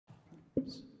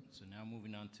So now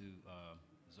moving on to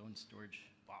zone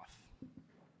storage BoF.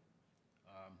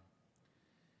 Um,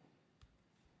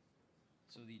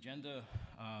 so the agenda,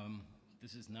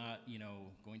 this is not,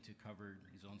 going to cover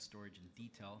zone storage in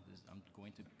detail. I'm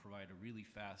going to provide a really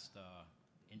fast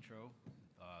intro.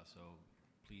 So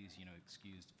please,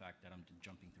 excuse the fact that I'm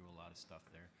jumping through a lot of stuff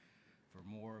there. For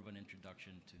more of an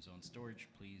introduction to zone storage,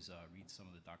 please read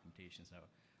some of the documentations that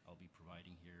I'll be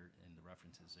providing here and the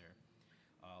references there.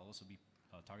 I'll also be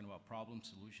talking about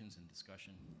problems, solutions, and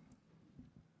discussion.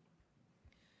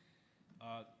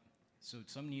 So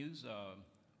some news,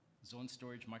 Zone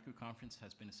Storage Microconference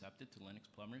has been accepted to Linux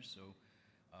Plumbers, so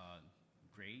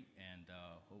great, and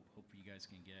hope you guys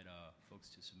can get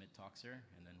folks to submit talks there,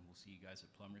 and then we'll see you guys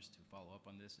at Plumbers to follow up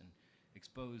on this and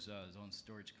expose zone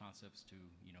storage concepts to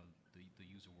the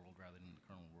user world rather than the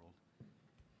kernel world.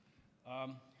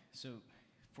 So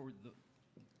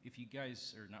if you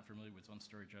guys are not familiar with zone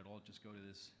storage at all, just go to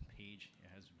this page. It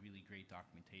has really great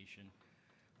documentation,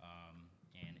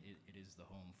 and it is the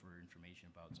home for information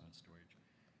about zone storage.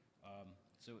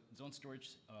 So zone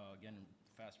storage, again,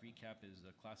 fast recap, is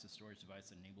a class of storage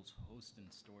device that enables host and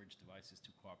storage devices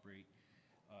to cooperate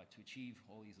to achieve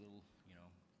all these little,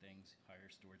 things: higher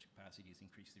storage capacities,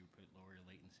 increased throughput, lower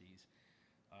latencies.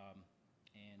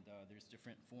 And there's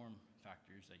different form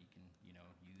factors that you can,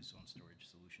 use zone storage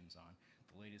solutions on.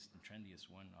 The latest and trendiest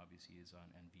one, obviously, is on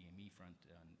NVMe front,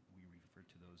 and we refer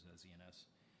to those as ZNS.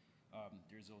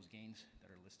 There's those gains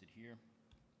that are listed here.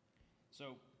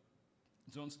 So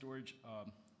zone storage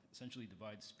essentially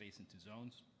divides space into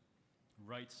zones.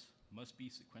 Writes must be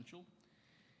sequential.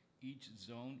 Each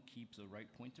zone keeps a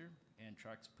write pointer and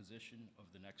tracks position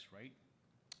of the next write.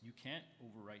 You can't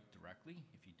overwrite directly.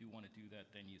 If you do want to do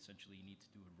that, then you essentially need to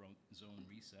do a zone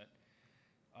reset.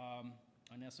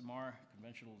 On SMR,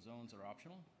 conventional zones are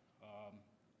optional.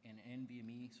 And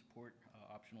NVMe support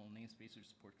optional namespaces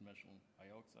support conventional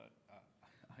I/O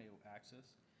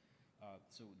access.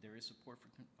 So there is support for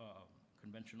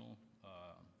conventional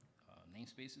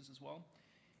namespaces as well.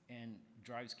 And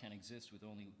drives can exist with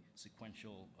only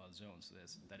sequential zones. So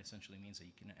that essentially means that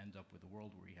you can end up with a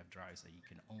world where you have drives that you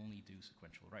can only do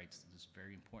sequential writes. This is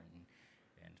very important,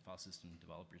 and file system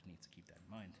developers need to keep that in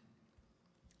mind.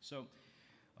 So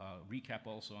recap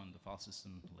also on the file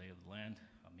system lay of the land.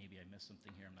 Maybe I missed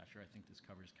something here. I'm not sure. I think this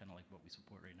covers kind of like what we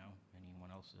support right now. Anyone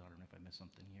else? I don't know if I missed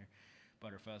something here.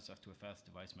 Btrfs, F2FS,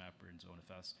 device mapper, and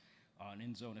ZoneFS. And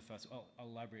in ZoneFS, I'll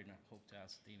elaborate, and I hope to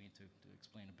ask Damien to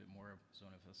explain a bit more of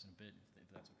ZoneFS in a bit, if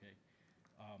that's okay.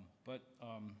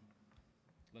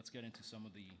 Let's get into some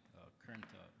of the current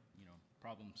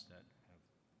problems that have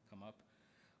come up.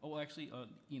 Oh, well, actually,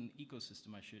 in the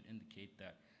ecosystem, I should indicate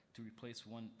that to replace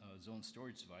one zone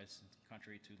storage device,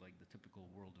 contrary to like the typical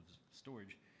world of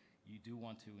storage, you do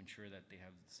want to ensure that they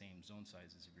have the same zone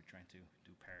sizes if you're trying to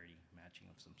do parity matching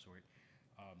of some sort.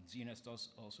 ZNS does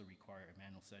also require a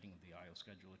manual setting of the I/O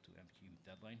scheduler to MQ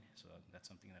deadline, so that's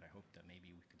something that I hope that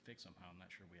maybe we can fix somehow. I'm not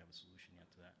sure we have a solution yet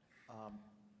to that.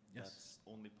 Yes? That's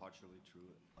only partially true.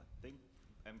 I think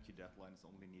MQ deadline is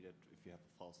only needed if you have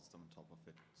a file system on top of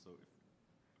it. So if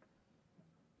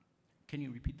Can you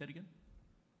repeat that again?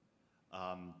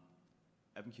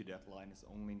 MQ deadline is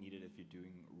only needed if you're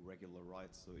doing regular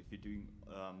writes. So if you're doing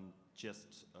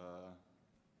just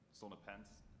zone appends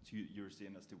to your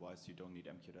ZNS device, you don't need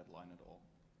MQ deadline at all.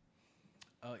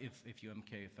 If you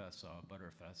MKFS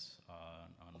Btrfs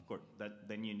on... Of course,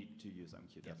 then you need to use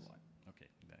MQ deadline. Okay,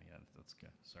 yeah, that's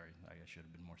good. Sorry, I should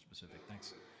have been more specific.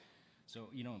 Thanks. So,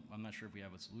 I'm not sure if we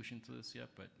have a solution to this yet,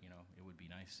 but, it would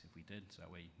be nice if we did, so that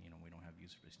way, we don't have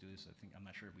user-based do this. I'm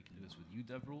not sure if we can do this with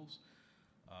UDEV rules.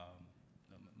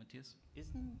 Matthias?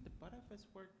 Isn't the Btrfs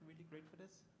work really great for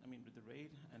this? I mean, with the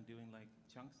RAID and doing like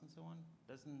chunks and so on,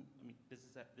 this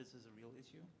is a real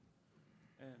issue.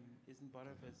 Isn't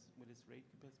Btrfs with its RAID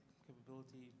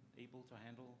capability able to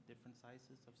handle different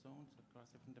sizes of zones across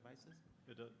different devices?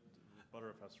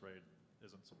 Btrfs RAID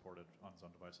isn't supported on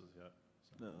zone devices yet.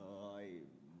 So. No,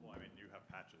 Well, I mean, you have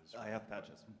patches. I have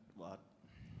patches. What?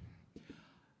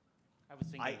 I was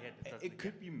thinking ahead. It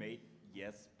could be made,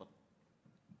 yes, but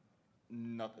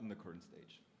not in the current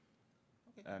stage.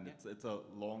 Okay. And yeah. it's a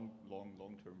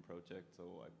long-term project,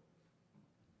 so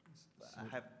I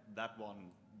have that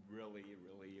one really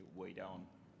way down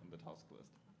on the task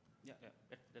list. Yeah,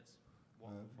 that's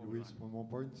Luis, one more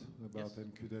point about Yes.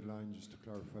 MQ deadline, just to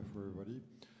clarify for everybody.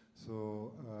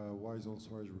 So why zone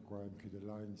storage require MQ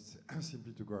deadline? It's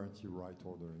simply to guarantee write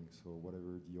ordering. So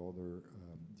whatever the order,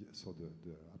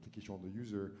 the application or the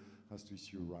user has to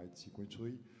issue write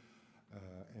sequentially.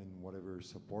 And whatever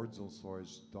supports zone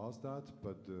storage does that,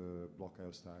 but the block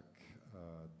IO stack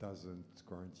doesn't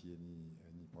guarantee any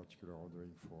particular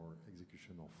ordering for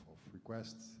execution of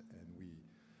requests, and we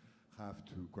have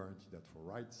to guarantee that for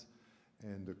writes.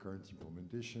 And the current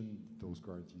implementation, those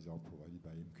guarantees are provided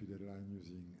by MQDeadline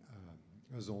using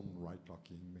a zone write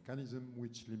locking mechanism,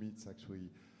 which limits actually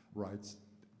writes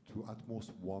to at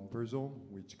most one per zone,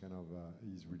 which kind of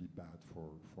is really bad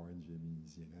for NVMe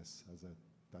ZNS, as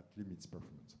that limits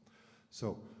performance.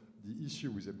 So the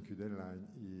issue with MQDeadline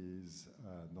is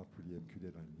not really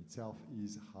MQDeadline itself,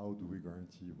 is how do we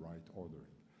guarantee write ordering?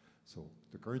 So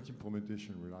the current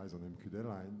implementation relies on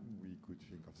MQDeadline. We could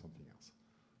think of something else.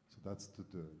 So that's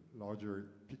the larger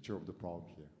picture of the problem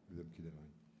here with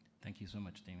MQDeadline. Thank you so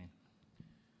much, Damien.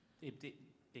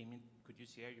 Damien, could you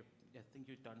share your? I think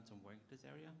you've done some work in this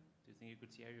area. Do you think you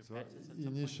could share your So patches at some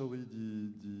point? initially,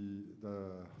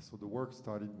 the work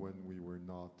started when we were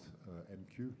not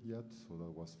MQ yet. So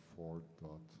that was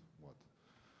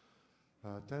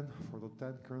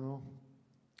 4.10 kernel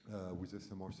with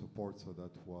SMR support. So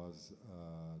that was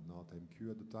not MQ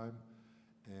at the time,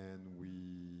 and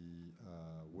we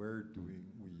were doing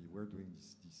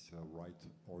this write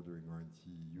ordering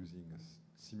guarantee using a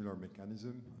similar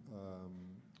mechanism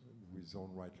with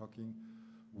zone write locking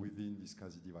within this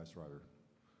SCSI device driver.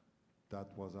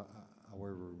 That was,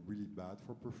 however, really bad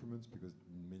for performance because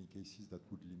in many cases that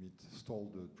would stall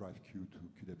the drive queue to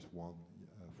QDEPS1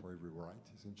 for every write,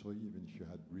 essentially, even if you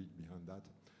had read behind that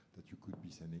you could be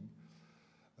sending.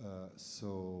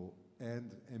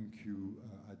 And MQ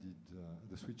added,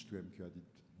 the switch to MQ added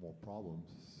more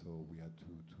problems, so we had to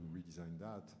redesign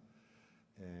that.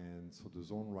 And so the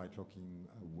zone write locking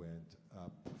went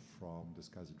up from the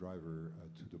SCSI driver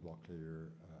to the block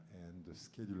layer, and the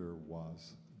scheduler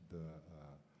was the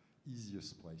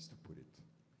easiest place to put it.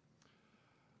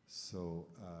 So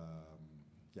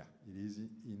yeah, it is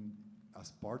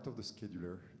as part of the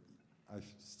scheduler. I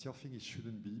still think it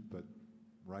shouldn't be, but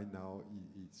right now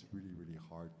it's really, really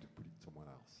hard to put it somewhere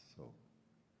else. So.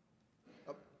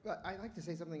 But I'd like to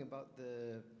say something about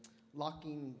the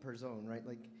locking per zone, right?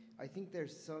 Like, I think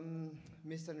there's some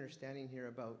misunderstanding here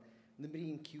about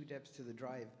limiting queue depths to the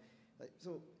drive.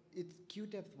 So it's queue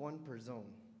depth 1 per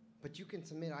zone, but you can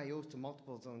submit IOs to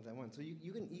multiple zones at once. So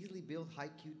you can easily build high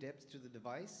queue depths to the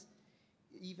device,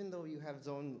 even though you have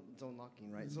zone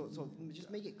locking, right? So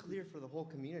just make it clear for the whole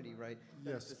community, right?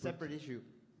 Yes, it's a separate issue.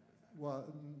 Well,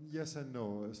 yes and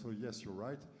no. So yes, you're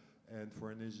right. And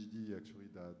for an HDD, actually,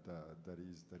 that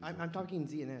is. I'm talking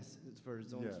ZNS for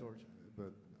zone storage.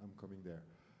 But I'm coming there.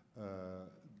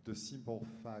 The simple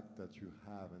fact that you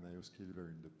have an IO scheduler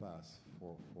in the past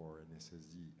for an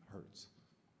SSD hurts.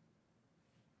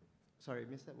 Sorry, I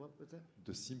missed that. What was that?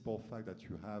 The simple fact that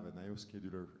you have an IO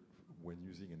scheduler when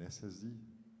using an SSD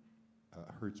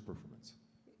hurts performance.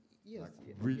 Yes, like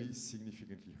really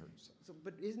significantly hurts. So,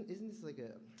 but isn't this like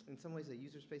in some ways a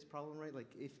user space problem, right?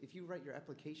 Like if you write your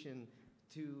application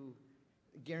to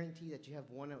guarantee that you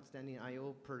have one outstanding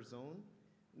IO per zone,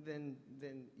 then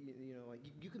you know, like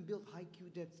you can build high queue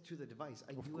depths to the device.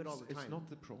 I do it all the time. It's not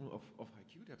the problem of high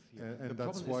queue depth here. And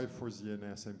that's why for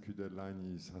ZNS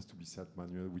MQDeadline has to be set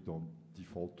manually. We don't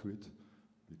default to it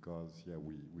because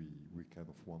we kind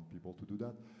of want people to do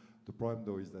that. The problem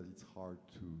though is that it's hard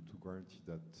to guarantee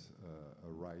that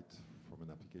a write from an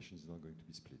application is not going to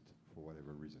be split for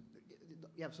whatever reason.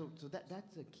 Yeah, so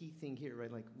that's a key thing here,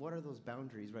 right? Like, what are those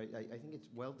boundaries, right? I think it's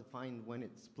well defined when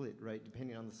it's split, right?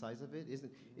 Depending on the size of it. Is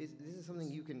this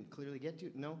something you can clearly get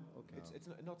to? No? Okay. It's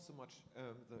not so much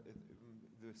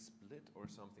the split or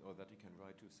something, or that you can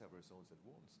write to several zones at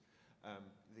once.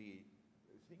 The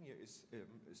thing here is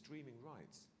streaming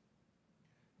writes.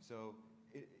 So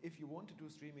if you want to do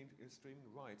streaming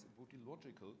writes, it would be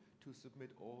logical to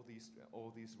submit all these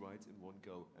writes in one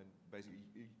go and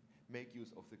basically make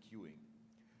use of the queuing.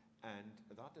 And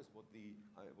that is what the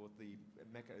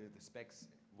specs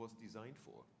was designed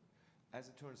for. As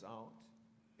it turns out,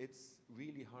 it's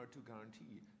really hard to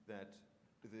guarantee that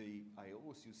the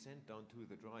IOs you send down to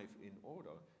the drive in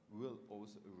order will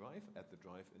also arrive at the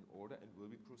drive in order and will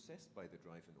be processed by the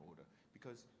drive in order,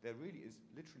 because there really is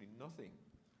literally nothing.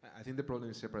 I think the problem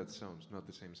is separate zones, not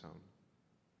the same zone.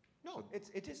 No,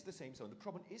 so it is the same zone. The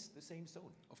problem is the same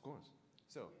zone. Of course.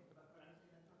 So.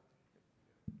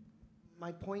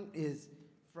 My point is,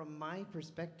 from my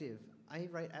perspective, I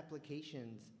write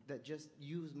applications that just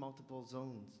use multiple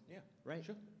zones. Yeah. Right?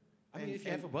 Sure. I mean, if you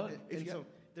have a bug, so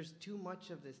there's too much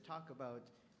of this talk about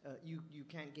you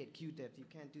can't get queue depth, you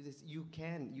can't do this. You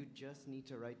can. You just need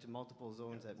to write to multiple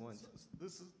zones at once.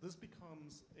 This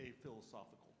becomes a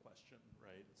philosophical question,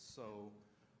 right? So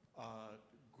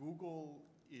Google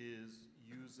is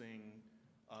using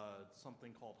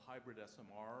something called hybrid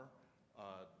SMR.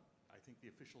 I think the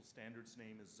official standards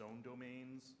name is zone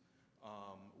domains,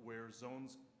 where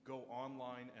zones go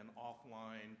online and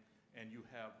offline, and you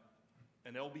have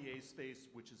an LBA space,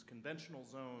 which is conventional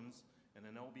zones, and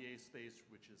an LBA space,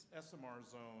 which is SMR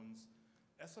zones.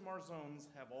 SMR zones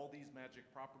have all these magic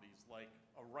properties, like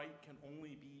a write can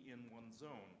only be in one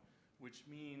zone, which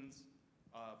means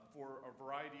for a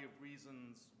variety of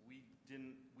reasons, we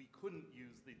couldn't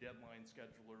use the deadline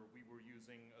scheduler. We were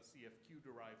using a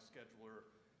CFQ-derived scheduler.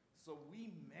 So we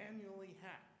manually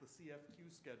hacked the CFQ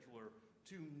scheduler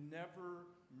to never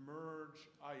merge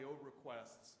I/O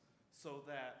requests, so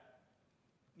that,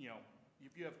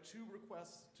 if you have two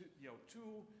requests, two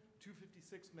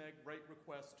 256 meg write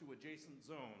requests to adjacent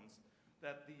zones,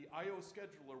 that the I/O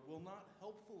scheduler will not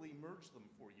helpfully merge them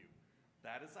for you.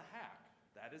 That is a hack.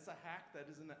 That is a hack that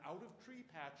is an out-of-tree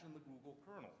patch in the Google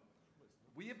kernel.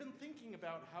 We have been thinking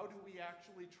about how do we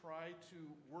actually try to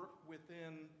work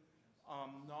within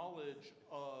knowledge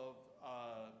of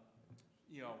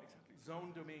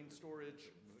zone domain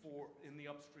storage in the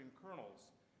upstream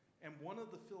kernels. And one of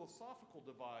the philosophical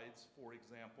divides, for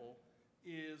example,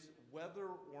 is whether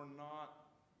or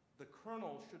not the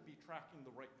kernel should be tracking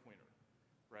the right pointer,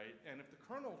 right? And if the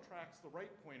kernel tracks the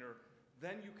right pointer,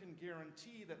 then you can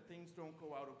guarantee that things don't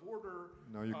go out of order.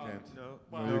 No, you can't.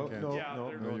 Well, no, you can't. Yeah,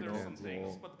 you there's can't. some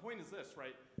things. But the point is this,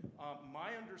 right?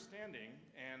 My understanding,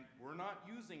 and we're not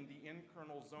using the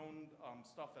in-kernel zone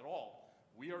stuff at all.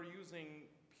 We are using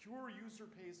pure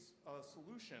user-pace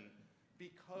solution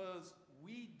because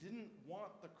we didn't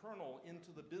want the kernel into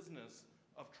the business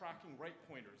of tracking right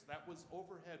pointers. That was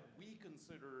overhead we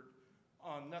considered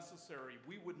unnecessary.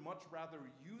 We would much rather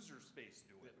user space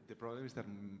do it. The problem is that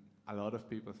a lot of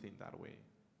people think that way.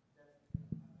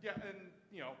 Yeah, and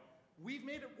we've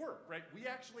made it work, right? We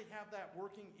actually have that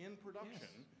working in production.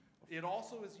 Yes. It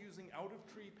also is using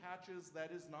out-of-tree patches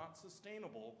that is not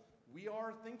sustainable. We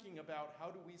are thinking about how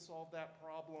do we solve that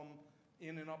problem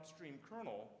in an upstream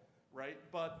kernel, right?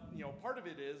 But part of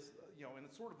it is, and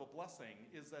it's sort of a blessing,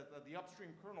 is that the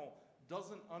upstream kernel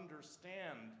doesn't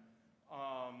understand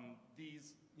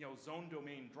these zone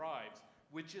domain drives,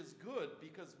 which is good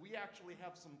because we actually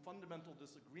have some fundamental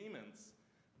disagreements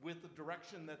with the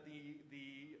direction that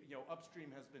the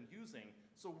upstream has been using.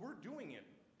 So we're doing it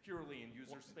purely in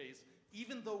user space,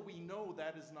 even though we know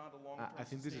that is not a long-term I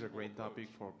think this is a great approach. topic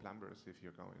for plumbers if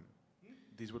you're going.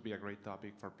 This would be a great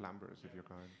topic for plumbers if you're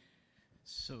going.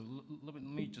 So let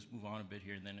me just move on a bit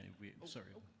here, and then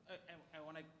sorry. I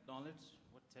want to acknowledge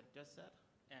what Ted just said,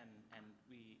 and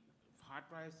hard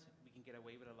drives, we can get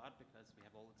away with a lot because we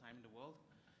have all the time in the world,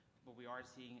 but we are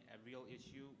seeing a real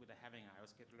issue with having an I/O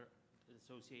scheduler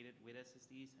associated with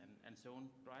SSDs and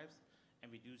zone drives, and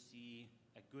we do see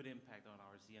a good impact on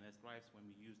our ZNS drives when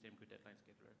we use the MQ deadline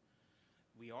scheduler.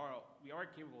 We are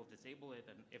capable of disable it,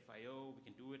 and FIO, we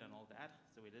can do it and all that,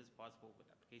 so it is possible with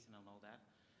application and all that.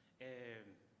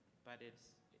 But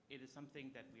it is something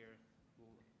that we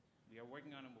are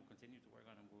working on and will continue to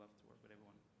work on, and we'll have to work with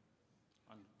everyone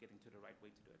on getting to the right way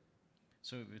to do it.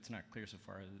 So it's not clear so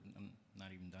far. I'm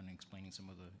not even done explaining some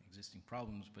of the existing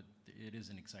problems, but it is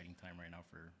an exciting time right now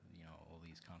for all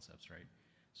these concepts, right?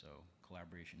 So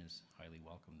collaboration is highly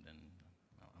welcomed, and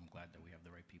I'm glad that we have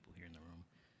the right people here in the room.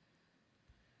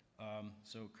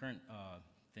 So current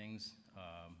things,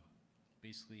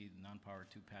 basically non-power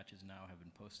 2 patches now have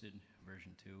been posted.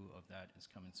 Version 2 of that is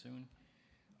coming soon.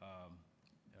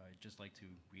 I'd just like to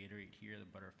reiterate here that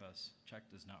ButterFS check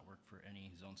does not work for any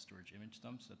zone storage image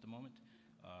dumps at the moment.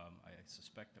 I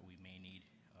suspect that we may need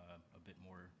a bit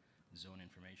more zone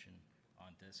information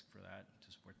on disk for that to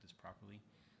support this properly.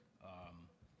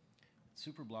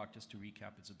 Superblock, just to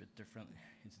recap, it's a bit different.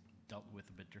 It's dealt with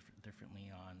a bit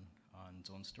differently on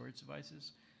zone storage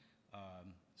devices.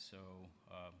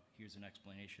 Here's an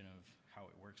explanation of how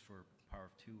it works for Power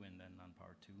of 2 and then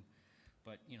non-Power 2.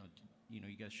 But you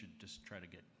guys should just try to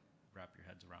wrap your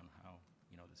heads around how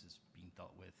this is being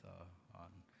dealt with on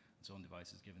zone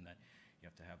devices, given that you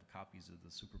have to have copies of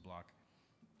the superblock.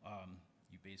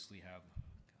 You basically have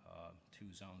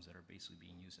 2 zones that are basically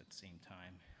being used at the same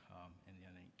time, and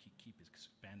then you keep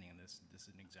expanding on this. This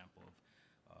is an example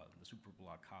of the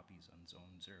superblock copies on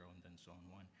zone 0 and then zone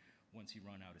 1. Once you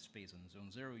run out of space on zone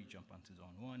 0, you jump onto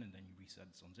zone 1, and then you reset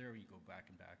zone 0, you go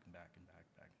back and back and back and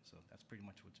back. So that's pretty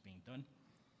much what's being done.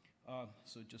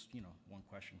 So just, one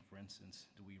question, for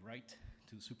instance, do we write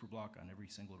to superblock on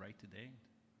every single write today?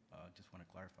 Just want to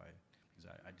clarify, because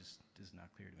this is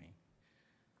not clear to me.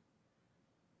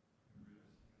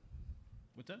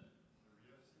 What's that?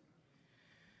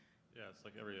 Yeah, it's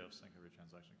like every sync, every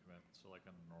transaction commit. So like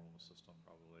in a normal system,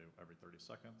 probably every 30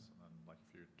 seconds. And then like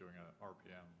if you're doing an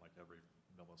RPM, like every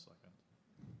millisecond.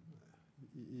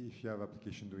 if you have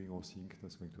application doing OSync,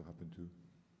 that's going to happen too.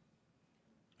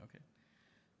 Okay.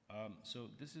 So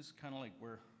this is kind of like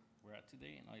where we're at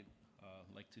today, and I'd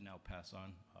like to now pass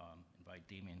on, invite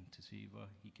Damien to see if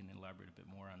he can elaborate a bit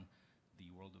more on the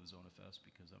world of ZoneFS,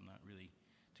 because I'm not really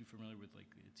too familiar with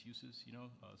like its uses, you know.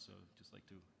 So just like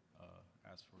to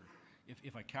ask for,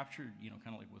 if I captured, you know,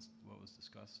 kind of like what was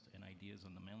discussed and ideas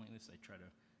on the mailing list, I try to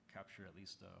capture at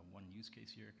least one use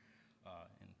case here,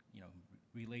 and you know,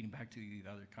 relating back to the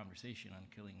other conversation on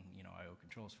killing, you know, I/O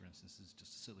controls, for instance, is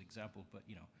just a silly example, but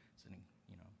you know, it's an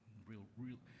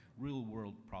real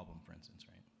world problem, for instance,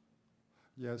 right?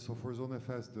 Yeah. So for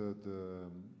ZoneFS, the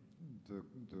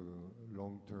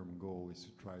long-term goal is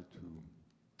to try to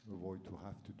avoid to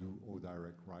have to do all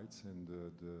direct writes, and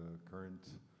the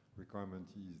current requirement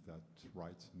is that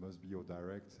writes must be all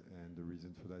direct, and the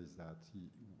reason for that is that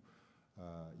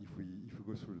if we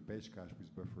go through the page cache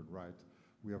with buffered write,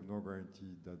 we have no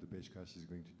guarantee that the page cache is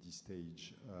going to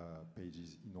destage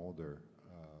pages in order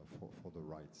for the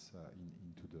writes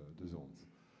into the zones.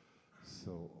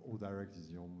 So all direct is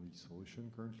the only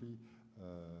solution currently.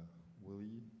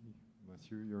 Willie,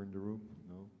 Matthew, you're in the room?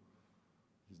 No,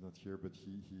 he's not here, but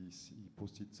he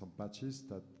posted some patches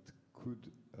that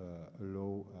could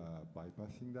allow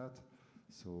bypassing that.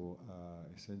 So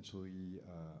essentially,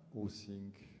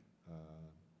 OSync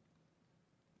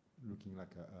looking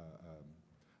like a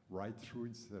write through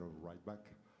instead of write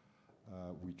back,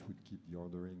 which would keep the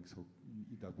ordering. So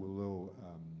that will allow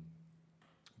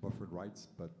buffered writes,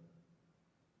 but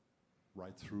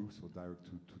write through, so direct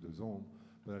to the zone.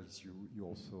 But at least you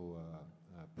also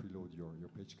preload your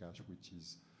page cache, which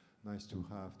is nice to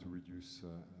have to reduce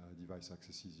device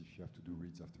accesses if you have to do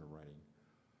reads after writing.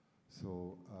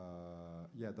 So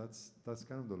yeah, that's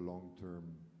kind of the long-term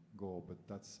goal, but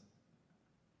that's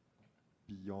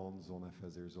beyond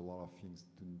ZoneFS. There's a lot of things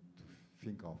to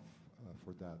think of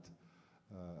for that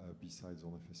besides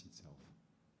ZoneFS itself.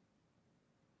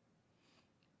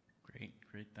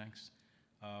 Great, thanks.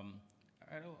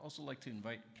 I'd also like to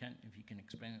invite Kent, if you can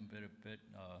expand a bit.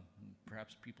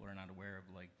 Perhaps people are not aware of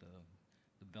like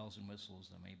the bells and whistles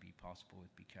that may be possible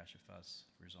with Bcachefs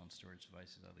for zone storage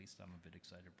devices. At least I'm a bit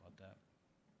excited about that.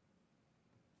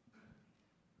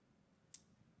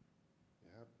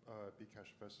 Yeah,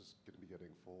 Bcachefs is going to be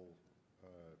getting full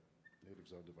native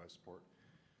zone device support,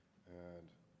 and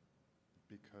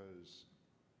because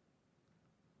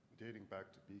dating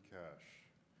back to Bcache,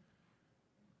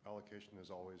 allocation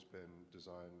has always been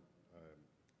designed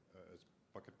as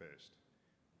bucket-based.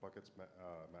 Buckets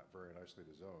map very nicely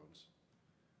to zones,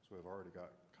 so we've already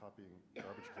got copying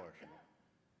garbage collection.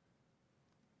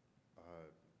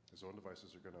 Zone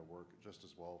devices are going to work just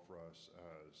as well for us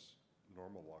as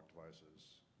normal lock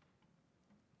devices.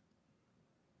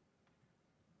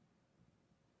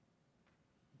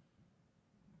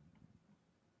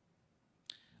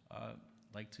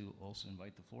 Like to also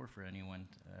invite the floor for anyone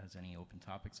that has any open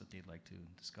topics that they'd like to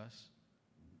discuss.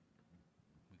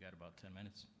 We got about 10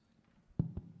 minutes.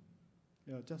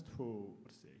 Yeah, just for,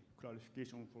 let's say,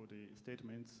 clarification for the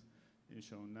statements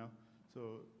shown now.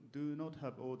 So do not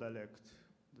have all direct.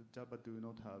 The Java do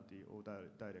not have the all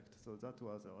direct. So that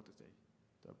was, what to say,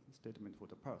 the statement for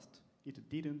the past. It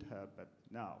didn't have, but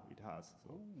now it has.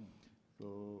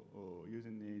 So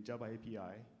using the Java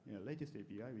API, latest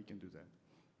API, we can do that.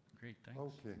 Great, thanks.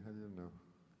 Okay, I didn't know.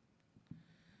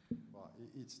 Well,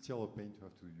 it's still a pain to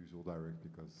have to use all direct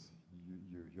because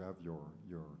you have your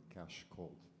cache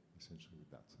called essentially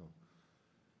with that. So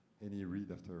any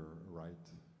read after a write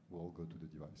will go to the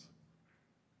device.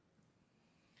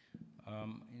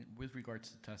 With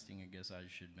regards to testing, I guess I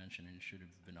should mention, and it should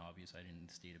have been obvious, I didn't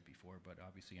state it before, but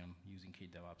obviously I'm using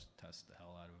KDevOps to test the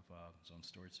hell out of zone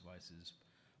storage devices,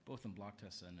 both in block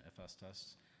tests and FS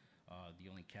tests. The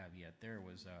only caveat there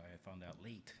was I found out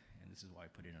late, and this is why I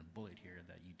put in a bullet here,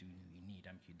 that you need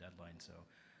MQ deadline. So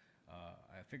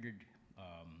I figured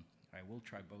I will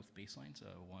try both baselines,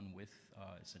 one with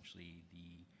essentially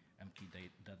the MQ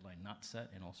deadline not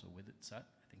set and also with it set.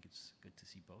 I think it's good to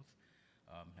see both.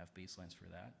 Have baselines for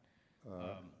that.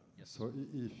 Yes. So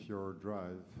if your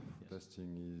drive for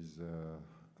testing is a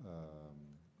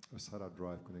SATA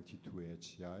drive connected to a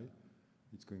HCI,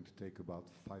 it's going to take about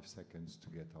 5 seconds to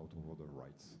get out of other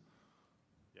writes.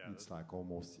 Yeah, it's like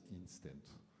almost instant.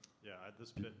 Yeah,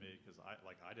 this bit me because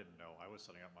I didn't know. I was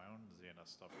setting up my own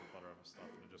ZNS stuff for ButterFS stuff,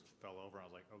 and it just fell over. I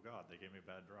was like, oh god, they gave me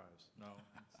bad drives. No,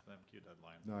 it's the MQ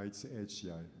deadline. No, it's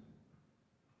HCI.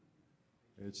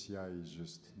 HCI is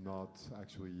just not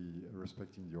actually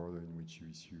respecting the order in which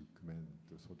you issue command.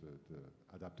 So the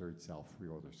adapter itself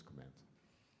reorders command.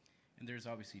 And there's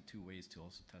obviously two ways to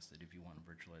also test it. If you want a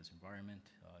virtualized environment,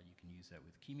 you can use that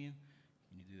with QEMU. You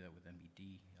You can do that with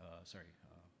MBD,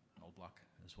 null block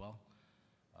as well.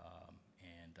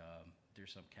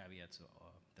 There's some caveats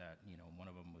that, one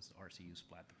of them was RCU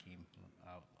splat that came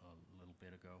out a little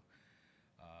bit ago.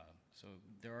 So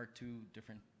there are two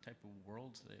different type of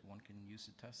worlds that one can use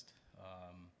to test.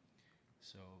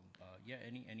 Yeah,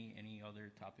 any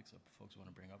other topics that folks want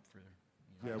to bring up for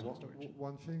zone storage?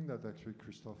 One thing that actually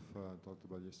Christophe talked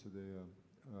about yesterday.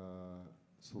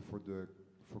 So for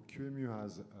QEMU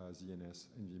has ZNS,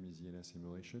 NVMe ZNS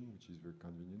emulation, which is very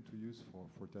convenient to use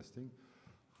for testing.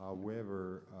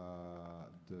 However,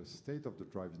 the state of the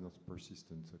drive is not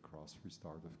persistent across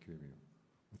restart of QEMU,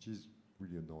 which is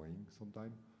really annoying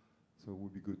sometimes. So it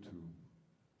would be good to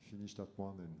finish that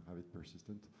one and have it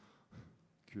persistent,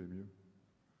 QEMU.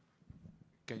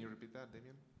 Can you repeat that,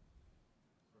 Damien?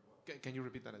 Can you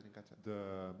repeat that? I didn't catch it.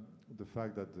 The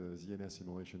fact that the ZNS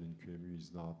simulation in QEMU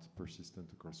is not persistent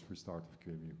across restart of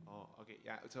QEMU. Oh, okay.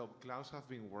 Yeah. So Klaus has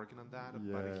been working on that,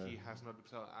 Yeah. but he has not.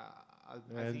 So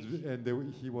I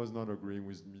think he was not agreeing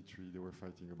with Dmitry. They were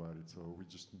fighting about it. So we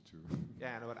just need to.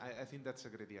 Yeah, no, but I think that's a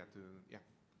good idea to. Yeah.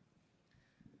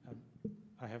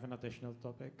 I have an additional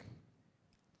topic.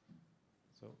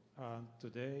 So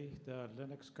today, the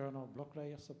Linux kernel block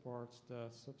layer supports the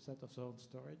subset of zone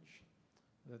storage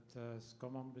that is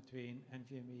common between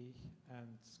NVMe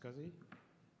and SCSI.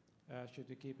 Should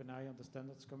we keep an eye on the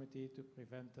standards committee to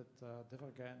prevent that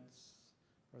divergence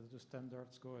or the two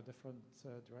standards go a different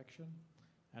direction?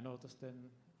 I noticed in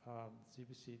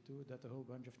CBC2 that a whole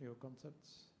bunch of new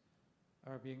concepts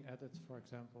are being added, for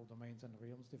example, domains and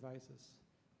realms devices.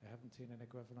 I haven't seen an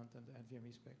equivalent in the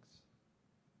NVMe specs.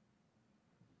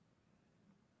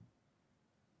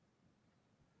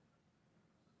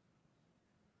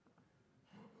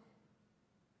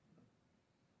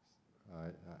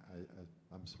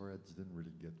 I'm sorry, I didn't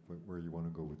really get where you want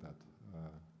to go with that.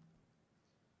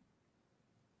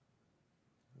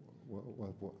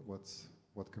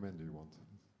 What command do you want?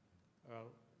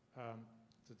 Well,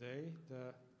 today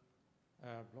the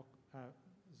block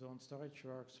zone storage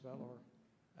works well,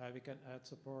 or we can add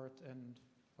support in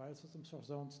file systems for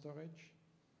zone storage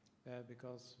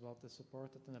because what is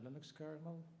supported in the Linux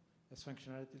kernel is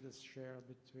functionality that's shared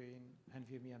between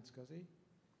NVMe and SCSI.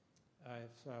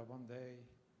 If one day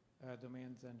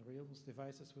domains and realms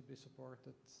devices would be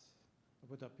supported,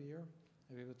 would appear,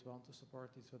 and we would want to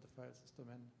support these with the file system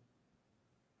in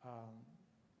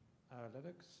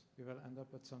Linux, we will end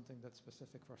up with something that's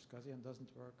specific for SCSI and doesn't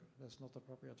work, that's not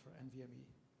appropriate for NVMe.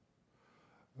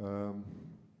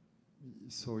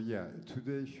 So yeah,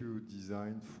 today if you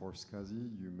design for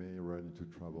SCSI, you may run into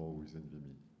trouble with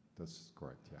NVMe. That's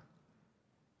correct, yeah.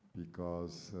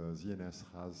 Because ZNS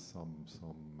has some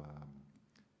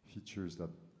features that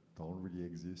don't really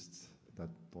exist, that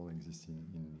don't exist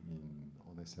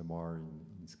on SMR,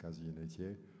 in SCSI and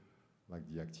ATA, like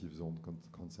the active zone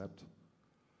concept.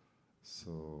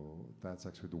 So that's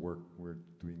actually the work we're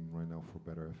doing right now for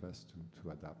BetterFS to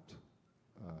adapt,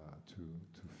 to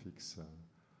fix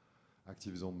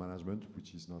active zone management,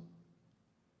 which is not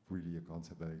really a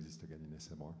concept that exists again in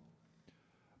SMR.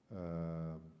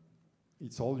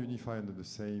 It's all unified under the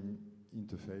same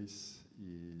interface.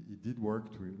 It did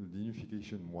work. The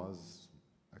unification was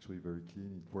actually very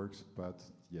clean. It works, but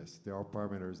yes, there are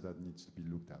parameters that needs to be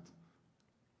looked at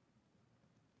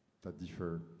that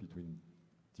differ between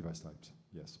device types.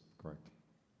 Yes, correct.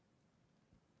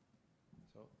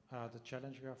 So the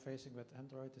challenge we are facing with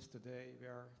Android is today we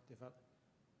are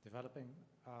developing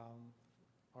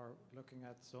or looking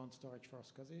at zone storage for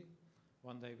SCSI.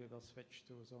 One day we will switch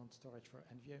to zone storage for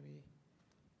NVMe.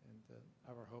 And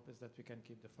our hope is that we can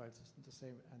keep the file system the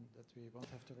same and that we won't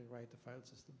have to rewrite the file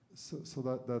system.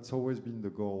 So that's always been the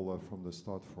goal from the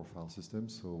start for file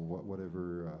systems. So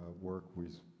whatever work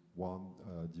with one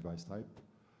device type,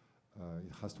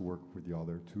 it has to work with the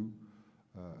other two.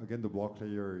 Again, the block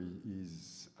layer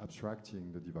is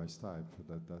abstracting the device type.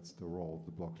 That's the role of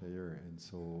the block layer. And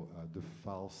so the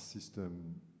file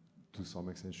system, to some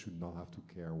extent, should not have to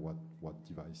care what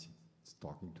device it's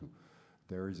talking to.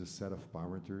 There is a set of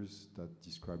parameters that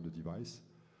describe the device,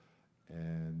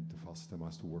 and the file system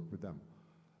has to work with them.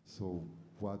 So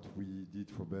what we did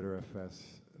for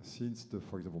BetterFS, since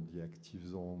for example, the active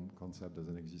zone concept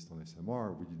doesn't exist on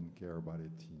SMR, we didn't care about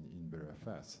it in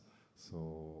BetterFS.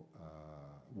 So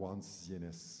once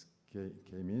ZNS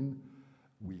came in,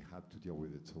 we had to deal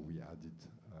with it. So we added,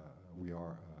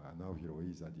 now Hero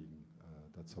is adding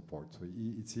that support. So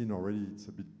it's in already. It's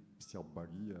a bit still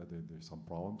buggy. There's some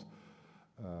problems.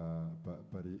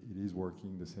 But it is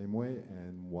working the same way,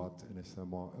 and what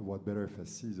BetterFS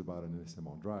sees about an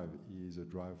SMR drive is a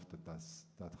drive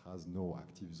that has no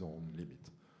active zone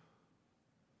limit.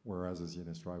 whereas a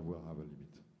ZNS drive will have a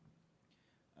limit.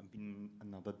 I mean,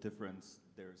 another difference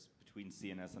there's between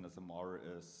CNS and SMR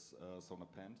is zone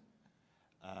append.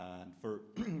 And for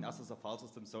us as a file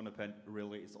system, zone append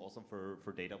really is awesome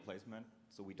for data placement.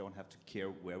 So we don't have to care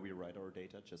where we write our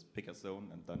data, just pick a zone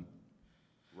and then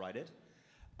write it.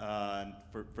 And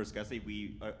for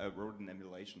SCSI, I wrote an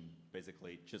emulation,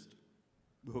 basically just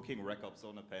hooking recup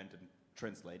zone append and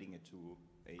translating it to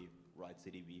a write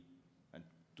CDV and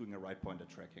doing a write pointer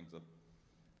tracking. So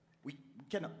we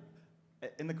can,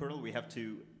 in the kernel, we have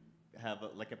to have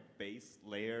like a base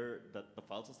layer that the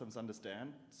file systems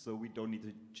understand, so we don't need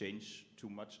to change too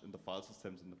much in the file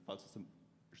systems, and the file system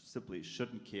simply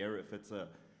shouldn't care if it's a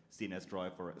CNS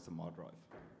drive or a SMR drive.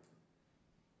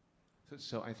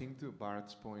 So I think to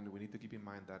Bart's point, we need to keep in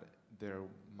mind that there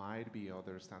might be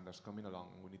other standards coming along.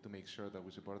 We need to make sure that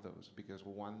we support those, because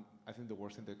one, I think the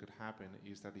worst thing that could happen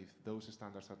is that if those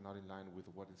standards are not in line with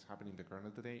what is happening in the kernel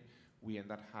today, we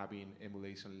end up having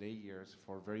emulation layers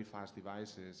for very fast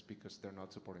devices because they're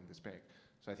not supporting the spec.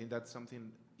 So I think that's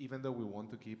something, even though we want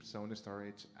to keep zone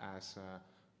storage as a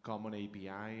common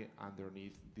API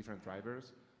underneath different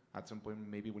drivers, at some point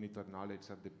maybe we need to acknowledge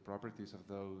that the properties of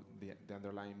the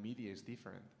underlying media is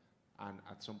different. And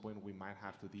at some point we might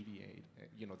have to deviate.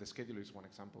 You know, the scheduler is one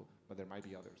example, but there might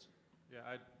be others.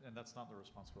 Yeah, and that's not the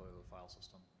responsibility of the file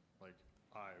system. Like,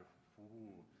 I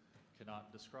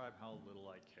cannot describe how little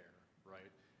I care,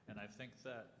 right? And I think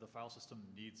that the file system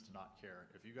needs to not care.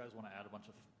 If you guys want to add a bunch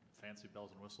of fancy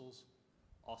bells and whistles,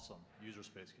 awesome. User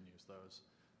space can use those.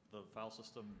 The file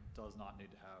system does not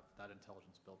need to have that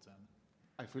intelligence built in.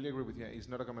 I fully agree with you. It's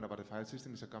not a comment about the file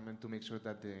system. It's a comment to make sure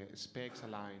that the specs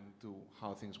align to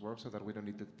how things work so that we don't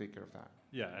need to take care of that.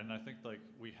 Yeah, and I think like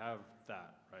we have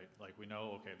that, right? Like we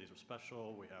know, okay, these are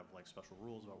special. We have like special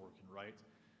rules about what we can write.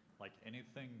 Like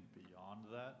anything beyond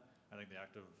that, I think the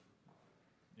active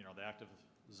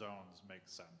zones make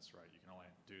sense, right? You can only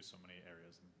do so many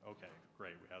areas. And okay,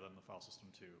 great, we have that in the file system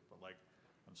too. But like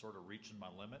I'm sort of reaching my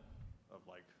limit of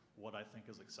like what I think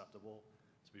is acceptable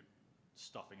to be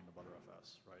stuffing in the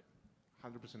ButterFS, right?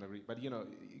 100% agree. But you know,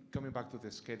 coming back to the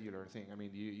scheduler thing, I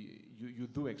mean, you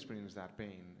do experience that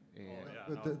pain.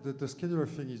 The scheduler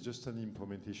thing is just an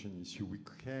implementation issue. We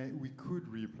could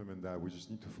re-implement that. We just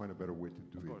need to find a better way to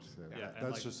do it. Of course. That's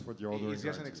like, just for the ordering. It's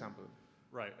just an example.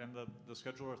 Right, and the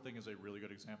scheduler thing is a really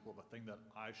good example of a thing that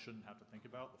I shouldn't have to think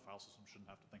about, the file system shouldn't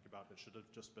have to think about. It should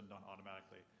have just been done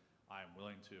automatically. I am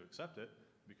willing to accept it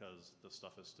because the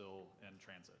stuff is still in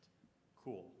transit.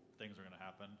 Cool, things are going to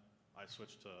happen. I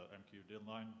switch to MQ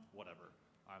deadline, whatever.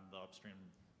 I'm the upstream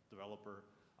developer.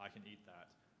 I can eat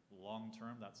that. Long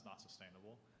term, that's not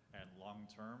sustainable. And long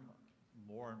term,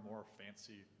 more and more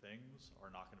fancy things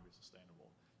are not going to be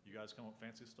sustainable. You guys come up with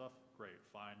fancy stuff, great.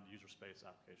 Find user space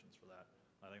applications for that.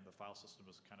 I think the file system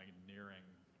is kind of nearing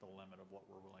the limit of what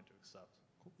we're willing to accept.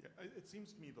 Yeah, it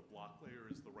seems to me the block layer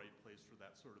is the right place for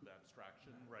that sort of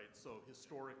abstraction, right? So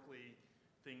historically,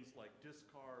 things like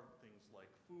discard, things like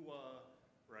FUA,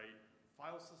 right?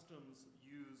 File systems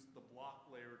use the block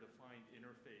layer to find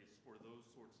interface for those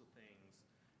sorts of things.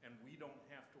 And we don't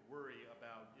have to worry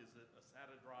about, is it a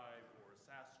SATA drive or a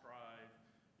SAS drive?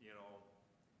 You know,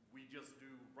 we just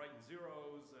do write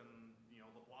zeros and, you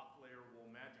know, the block layer will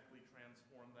magically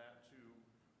transform that to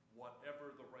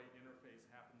whatever the right interface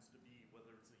happens to be,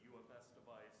 whether it's a UFS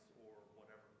device or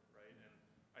whatever, right? And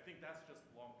I think that's just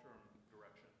long-term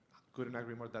direction. Couldn't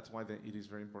agree more. That's why it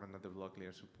is very important that the block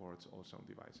layer supports all zone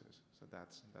devices. So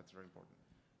that's very important.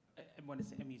 I want to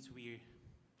say, I mean,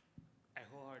 I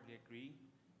wholeheartedly agree,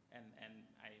 and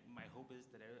my hope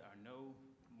is that there are no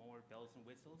more bells and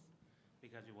whistles,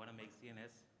 because we want to make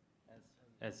CNS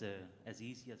as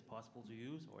easy as possible to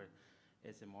use, or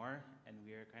SMR, and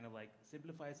we are kind of like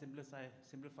simplify,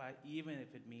 even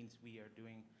if it means we are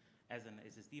doing, as an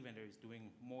SSD vendor, is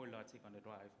doing more logic on the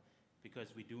drive,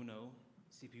 because we do know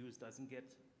CPUs doesn't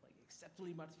get like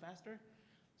exceptionally much faster.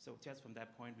 So just from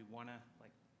that point, we want to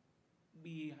like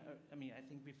I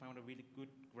think we found a really good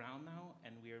ground now,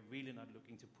 and we are really not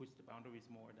looking to push the boundaries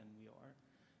more than we are.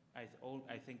 I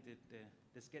think that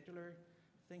the scheduler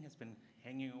thing has been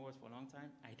hanging over us for a long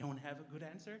time. I don't have a good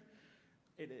answer.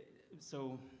 But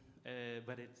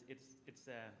it's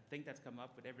a thing that's come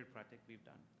up with every project we've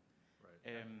done. Right.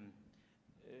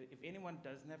 If anyone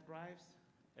doesn't have drives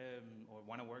or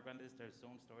want to work on this, there's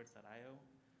zonestorage.io.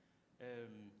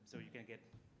 So you can get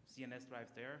CNS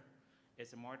drives there,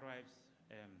 SMR drives.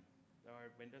 There are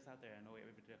vendors out there. I know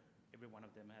every one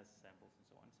of them has samples and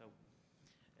so on. So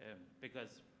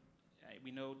because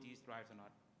we know these drives are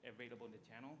not available in the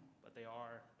channel, but they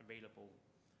are available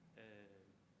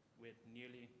with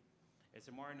nearly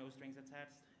SMR, no strings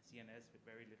attached, CNS with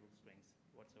very little strings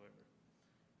whatsoever.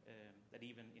 That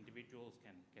even individuals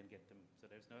can get them. So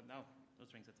there's no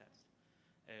strings attached.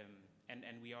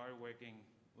 And we are working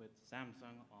with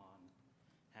Samsung on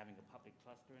having a public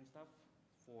cluster and stuff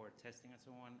for testing and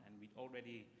so on. And we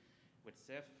already, with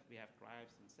Ceph, we have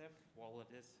drives in Ceph for all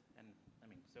of this. And I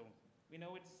mean, so we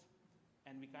know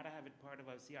and we gotta have it part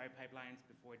of our CI pipelines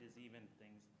before it is even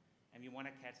things. And we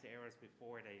wanna catch the errors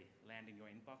before they land in your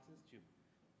inboxes too.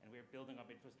 And we're building up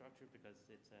infrastructure because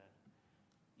it's,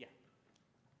 yeah.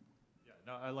 Yeah,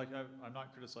 no, I'm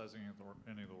not criticizing any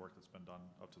of the work that's been done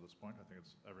up to this point. I think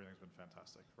everything's been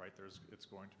fantastic, right? It's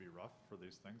going to be rough for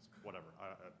these things, whatever.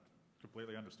 I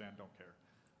completely understand, don't care.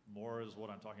 More is what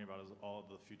I'm talking about is all of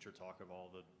the future talk of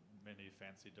all the many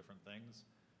fancy different things.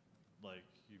 Like,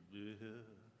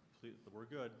 we're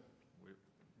good.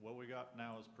 What we got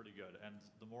now is pretty good. And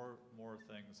the more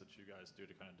things that you guys do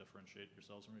to kind of differentiate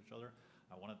yourselves from each other,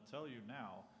 I want to tell you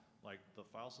now, like, the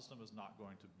file system is not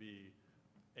going to be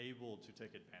able to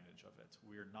take advantage of it.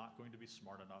 We are not going to be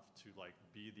smart enough to like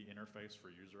be the interface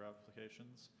for user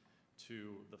applications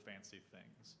to the fancy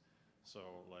things.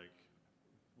 So like,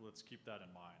 let's keep that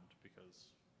in mind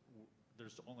because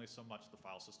there's only so much the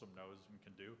file system knows and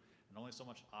can do, and only so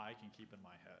much I can keep in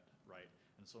my head, right?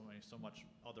 And so much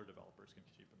other developers can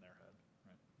keep in their head,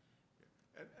 right?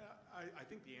 And I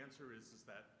think the answer is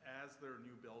that as there are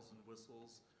new bells and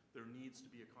whistles, there needs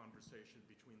to be a conversation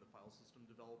between the file system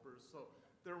developers. So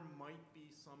there might be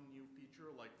some new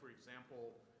feature, like for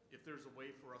example, if there's a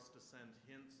way for us to send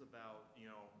hints about,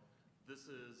 you know, this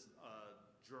is a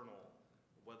journal,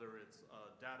 whether it's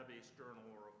a database journal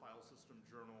or a file system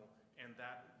journal, and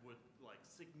that would like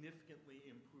significantly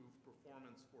improve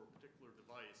performance for a particular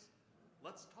device,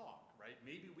 let's talk, right?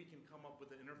 Maybe we can come up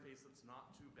with an interface that's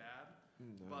not too bad,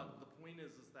 but the point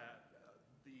is that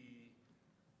the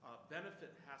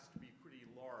benefit has to be pretty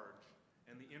large,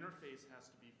 and the interface has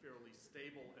to be fairly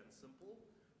stable and simple,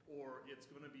 or it's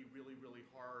going to be really, really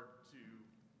hard to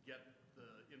get the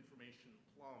information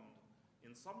plumbed,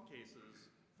 in some cases,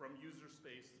 from user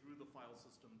space through the file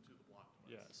system to the block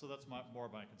device. Yeah, so that's more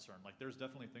my concern. Like, there's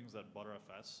definitely things that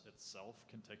ButterFS itself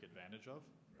can take advantage of,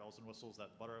 bells and whistles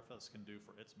that ButterFS can do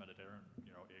for its metadata, and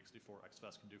you know, AXD4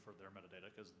 XFS can do for their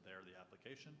metadata because they're the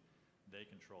application, they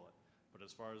control it. But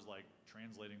as far as like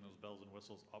translating those bells and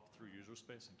whistles up through user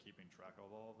space and keeping track of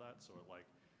all of that, so like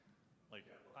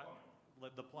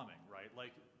the plumbing, right?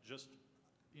 Like just,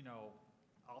 you know,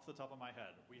 off the top of my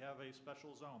head, we have a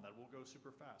special zone that will go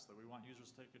super fast that we want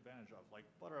users to take advantage of. Like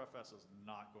ButterFS is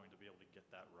not going to be able to get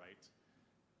that right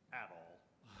at all,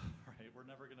 right? We're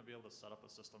never going to be able to set up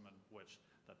a system in which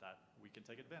that we can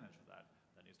take advantage of that.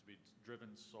 That needs to be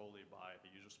driven solely by the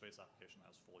user space application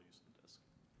that has full use of the disk.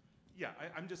 Yeah,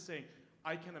 I'm just saying,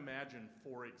 I can imagine,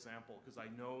 for example, because I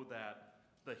know that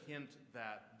the hint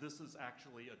that this is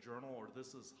actually a journal or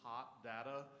this is hot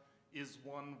data is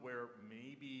one where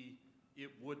maybe it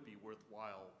would be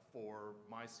worthwhile for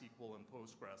MySQL and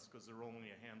Postgres because there are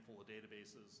only a handful of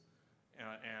databases.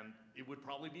 And it would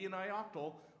probably be an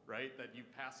ioctl, right, that you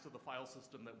pass to the file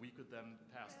system that we could then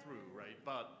pass through, right?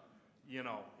 But, you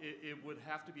know, it would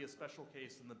have to be a special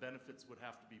case and the benefits would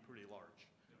have to be pretty large.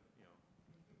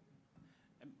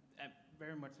 I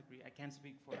very much agree. I can't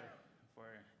speak for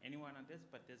anyone on this,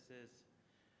 but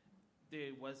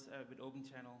there was with Open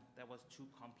Channel that was too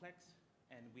complex,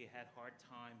 and we had hard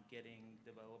time getting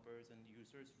developers and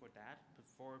users for that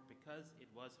before because it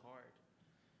was hard.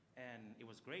 And it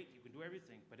was great, you could do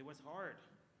everything, but it was hard.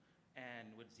 And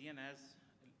with ZNS,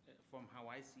 from how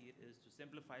I see it, is to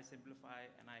simplify,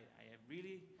 and I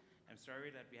really am sorry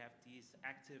that we have these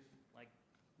active like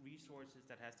resources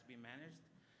that has to be managed.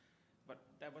 But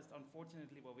that was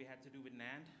unfortunately what we had to do with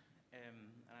NAND.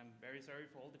 And I'm very sorry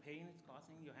for all the pain it's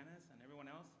causing Johannes and everyone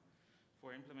else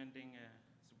for implementing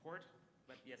support.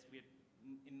 But yes,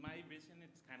 in my vision,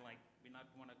 it's kind of like we not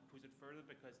want to push it further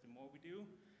because the more we do,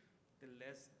 the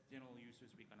less general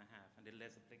users we're going to have and the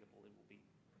less applicable it will be.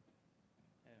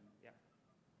 Yeah.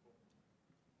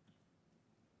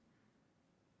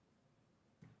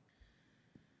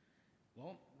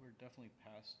 Well, we're definitely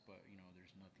past, but you know, there's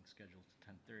nothing scheduled to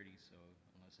 10:30, so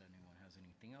unless anyone has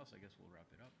anything else, I guess we'll wrap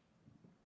it up.